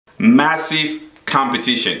massive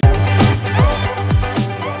competition.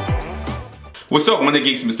 What's up, Money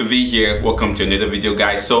Geeks? Mr. V here. Welcome to another video,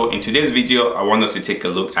 guys. So in today's video, I want us to take a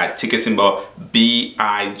look at ticker symbol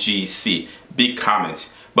BIGC,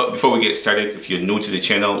 BigCommerce. But before we get started, if you're new to the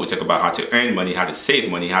channel, we talk about how to earn money, how to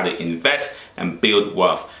save money, how to invest and build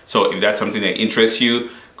wealth. So if that's something that interests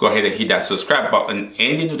you, go ahead and hit that subscribe button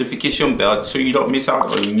and the notification bell so you don't miss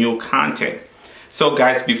out on new content. So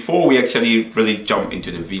guys, before we actually really jump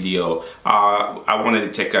into the video, I wanted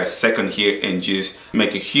to take a second here and just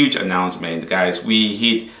make a huge announcement. Guys, we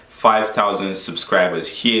hit 5,000 subscribers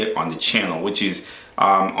here on the channel, which is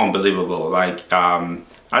unbelievable. Like, I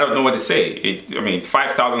don't know what to say. I mean,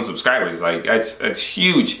 5,000 subscribers, like that's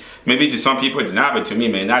huge. Maybe to some people it's not, but to me,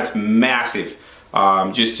 man, that's massive.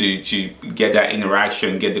 Just to get that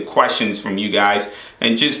interaction, get the questions from you guys,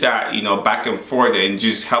 and just that, you know, back and forth and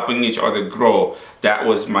just helping each other grow. That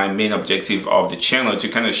was my main objective of the channel, to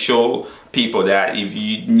kind of show people that if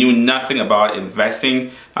you knew nothing about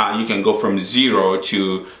investing, you can go from zero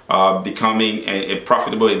to becoming a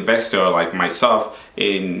profitable investor like myself.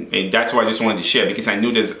 And that's what I just wanted to share, because I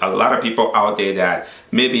knew there's a lot of people out there that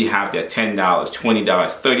maybe have their $10, $20,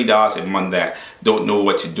 $30 a month that don't know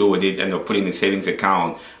what to do with it, and they're putting in a savings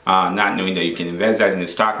account, not knowing that you can invest that in the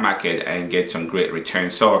stock market and get some great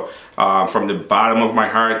returns. So from the bottom of my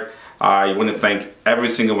heart, I want to thank every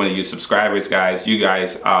single one of you subscribers, guys. You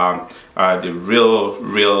guys are the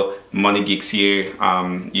real money geeks here.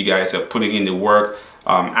 You guys are putting in the work,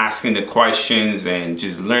 asking the questions, and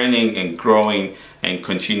just learning and growing and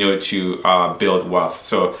continue to build wealth.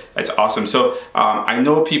 So that's awesome. So I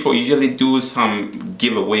know people usually do some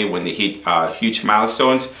giveaway when they hit huge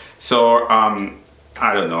milestones. So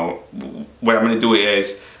I don't know. What I'm going to do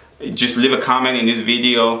is just leave a comment in this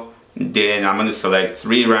video. Then I'm going to select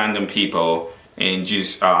 3 random people and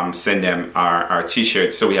just send them our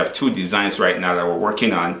t-shirts. So we have 2 designs right now that we're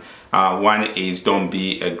working on. One is Don't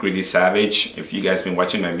Be a Greedy Savage. If you guys been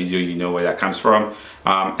watching my video, you know where that comes from.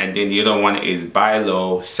 And then the other one is Buy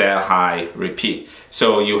Low, Sell High, Repeat.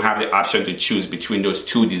 So you have the option to choose between those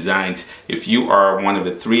 2 designs. If you are one of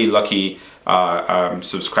the 3 lucky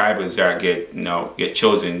subscribers that get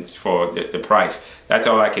chosen for the prize. That's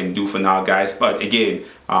all I can do for now, guys. But again,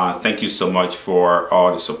 thank you so much for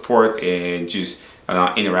all the support and just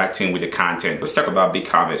interacting with the content. Let's talk about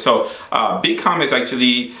BigCommerce. So BigCommerce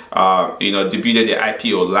actually debuted the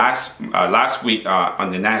IPO last week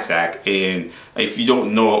on the NASDAQ. And if you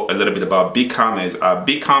don't know a little bit about BigCommerce,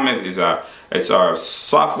 BigCommerce is a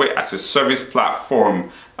software as a service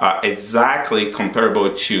platform exactly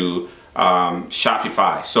comparable to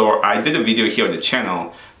Shopify. So I did a video here on the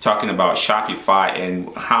channel talking about Shopify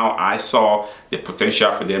and how I saw the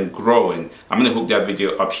potential for them growing. I'm going to hook that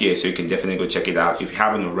video up here so you can definitely go check it out if you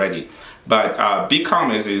haven't already. But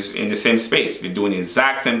BigCommerce is in the same space. They're doing the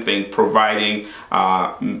exact same thing, providing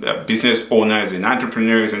business owners and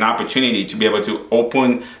entrepreneurs an opportunity to be able to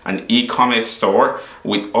open an e-commerce store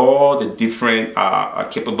with all the different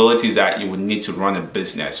capabilities that you would need to run a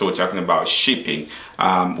business. So we're talking about shipping,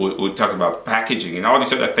 we're talking about packaging, and all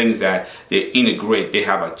these other things that they integrate. They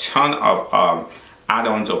have a ton of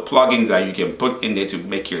add-ons or plugins that you can put in there to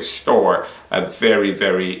make your store a very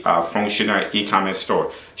functional e-commerce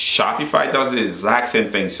store. Shopify does the exact same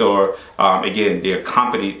thing. So again, they're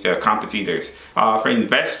competitors. For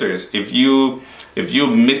investors, if you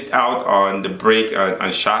missed out on the break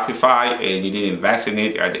on Shopify and you didn't invest in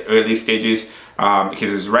it at the early stages,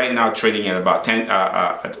 because it's right now trading at about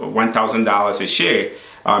 $1,000 a share.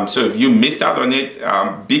 So if you missed out on it,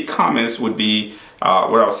 BigCommerce would be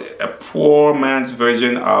a poor man's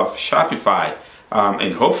version of Shopify.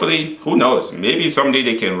 And hopefully, who knows, maybe someday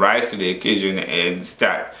they can rise to the occasion and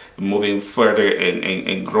start moving further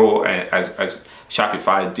and grow as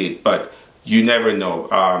Shopify did. But you never know.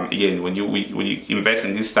 Again, when you invest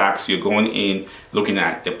in these stocks, you're going in looking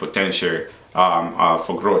at the potential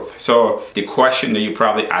for growth. So the question that you're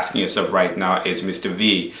probably asking yourself right now is, Mr.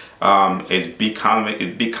 V, is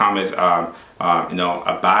BigCommerce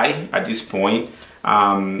a buy at this point?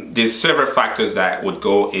 There's several factors that would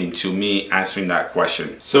go into me answering that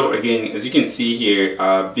question. So again, as you can see here,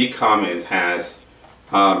 BigCommerce has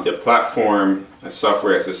the platform,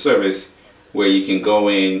 software as a service, where you can go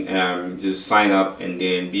in and just sign up and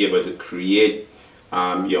then be able to create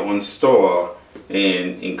your own store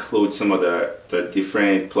and include some of the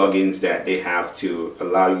different plugins that they have to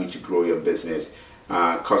allow you to grow your business,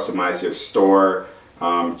 customize your store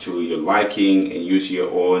to your liking, and use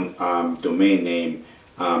your own domain name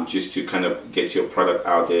just to kind of get your product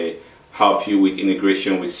out there, help you with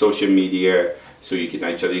integration with social media so you can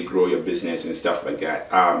actually grow your business and stuff like that.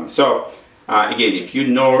 again, if you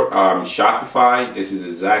know Shopify, this is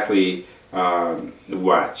exactly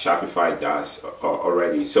what Shopify does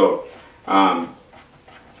already. So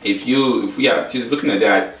if just looking at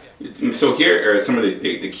that, so here are some of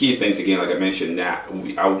the key things, again, like I mentioned, that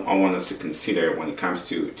I want us to consider when it comes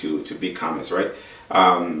to BigCommerce, right?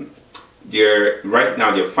 Right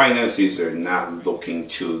now their finances are not looking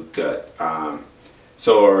too good.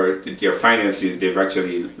 So their finances, they've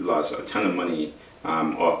actually lost a ton of money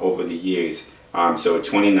over the years. So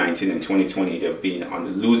 2019 and 2020, they've been on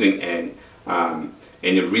the losing end. And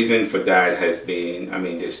the reason for that has been, I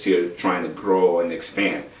mean, they're still trying to grow and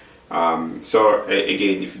expand. So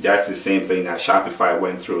again, if that's the same thing that Shopify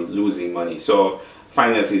went through, losing money. So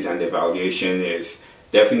finances and the valuation is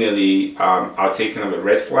definitely, I'll take kind of a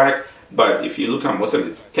red flag. But if you look at most of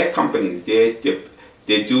the tech companies, they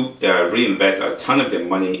do reinvest a ton of their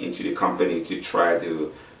money into the company to try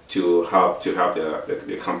to help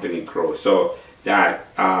the company grow. So that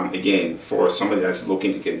again, for somebody that's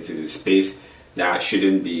looking to get into this space, that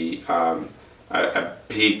shouldn't be a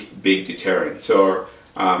big deterrent. So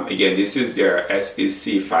again, this is their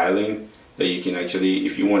SEC filing that you can actually,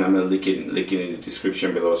 if you want, I'm going to link it in the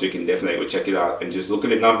description below, so you can definitely go check it out and just look at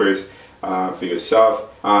the numbers for yourself.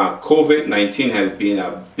 COVID-19 has been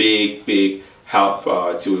a big help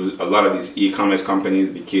to a lot of these e-commerce companies,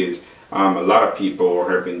 because a lot of people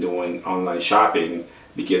have been doing online shopping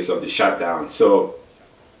because of the shutdown. So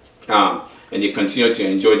and they continue to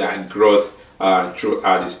enjoy that growth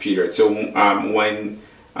throughout this period. So when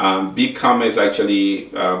BigCommerce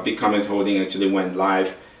BigCommerce Holding actually went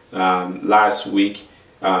live last week,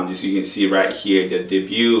 as you can see right here, the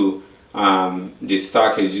debut, the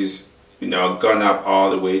stock has just gone up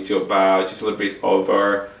all the way to about just a little bit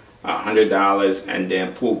over $100, and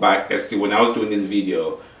then pulled back. Actually, when I was doing this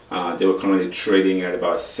video, they were currently trading at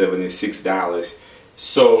about $76.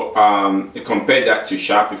 So compare that to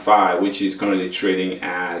Shopify, which is currently trading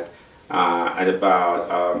at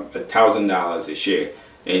about $1,000 a share.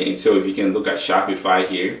 And so if you can look at Shopify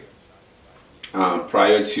here,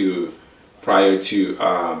 prior to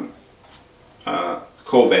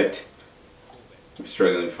COVID, I'm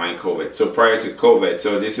struggling to find COVID. So prior to COVID,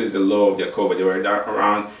 so this is the low of their COVID. They were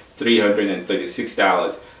around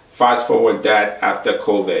 $336. Fast forward that after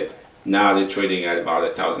COVID, now they're trading at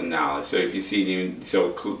about $1,000. So if you see, they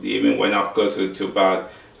even went up closer to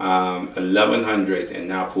about $1,100, and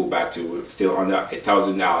now pulled back to still under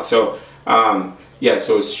 $1,000. So yeah,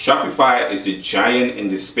 so Shopify is the giant in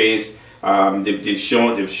this space. They've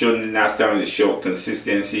shown last time they showed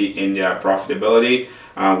consistency in their profitability,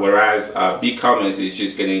 whereas BigCommerce is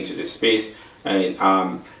just getting into the space, and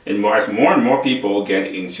as more and more people get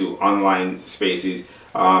into online spaces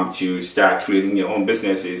to start creating their own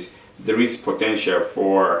businesses, there is potential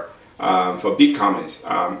for BigCommerce.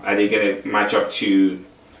 Are they going to match up to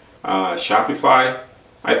Shopify?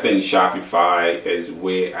 I think Shopify is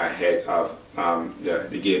way ahead of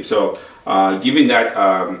the game. So given that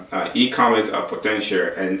e-commerce potential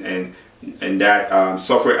and that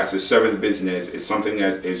software as a service business is something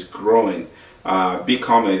that is growing,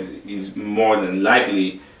 BigCommerce is more than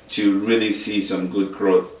likely to really see some good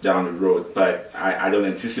growth down the road. But I don't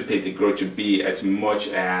anticipate the growth to be as much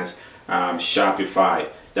as Shopify.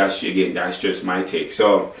 That's just my take.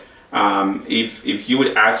 So if you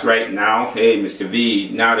would ask right now, hey Mr. V,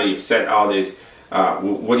 now that you've said all this,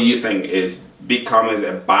 what do you think? Is BigCommerce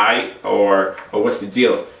a buy, or what's the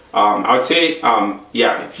deal? I would say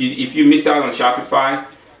yeah, if you missed out on Shopify,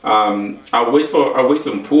 I'll wait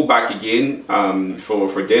some pullback again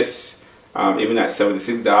for this. Even at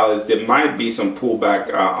 $76, there might be some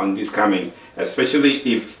pullback on this coming, especially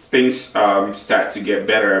if things start to get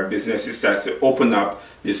better, businesses start to open up.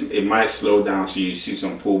 It might slow down, so you see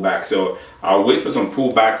some pullback. So I'll wait for some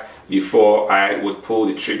pullback before I would pull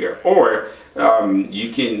the trigger. Or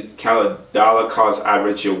you can kind of dollar cost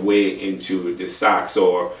average your way into the stock.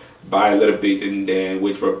 So buy a little bit and then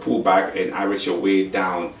wait for a pullback and average your way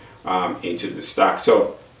down into the stock.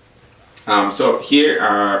 So so here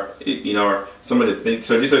are some of the things.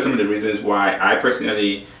 So these are some of the reasons why I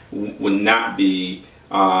personally would not be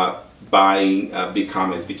buying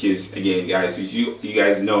BigCommerce, because again, guys, as you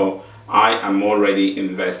guys know, I am already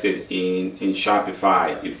invested in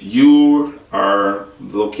Shopify. If you are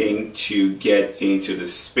looking to get into the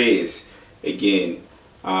space, again,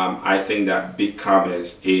 I think that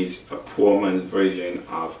BigCommerce is a poor man's version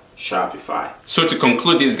of Shopify. So to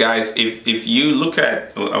conclude this, guys, if you look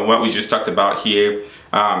at what we just talked about here,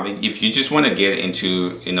 if you just want to get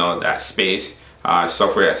into that space,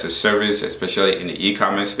 software as a service, especially in the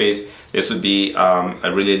e-commerce space, this would be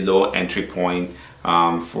a really low entry point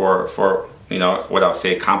for what I'll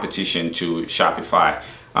say, competition to Shopify.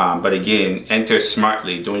 But again, enter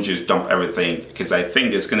smartly. Don't just dump everything, because I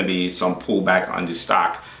think there's going to be some pullback on the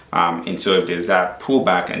stock. And so if there's that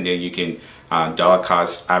pullback, and then you can dollar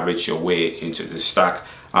cost average your way into the stock.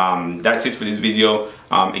 That's it for this video.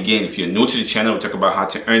 Again, if you're new to the channel, we talk about how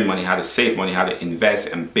to earn money, how to save money, how to invest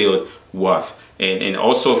and build wealth. And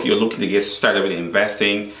also, if you're looking to get started with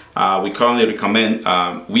investing, we currently recommend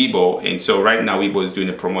WEBULL. And so right now, WEBULL is doing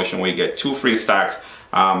a promotion where you get 2 free stocks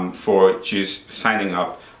for just signing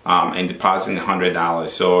up and depositing $100.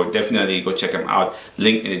 So definitely go check them out.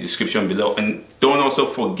 Link in the description below. And don't also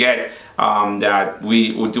forget that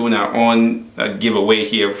we're doing our own giveaway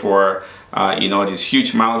here for this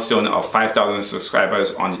huge milestone of 5,000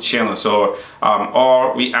 subscribers on the channel. So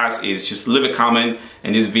all we ask is just leave a comment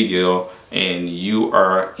in this video, and you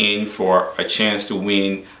are in for a chance to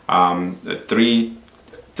win three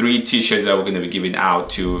t-shirts that we're going to be giving out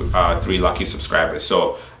to 3 lucky subscribers.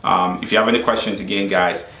 So if you have any questions, again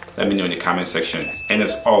guys, let me know in the comment section. And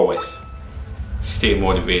as always, stay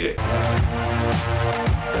motivated.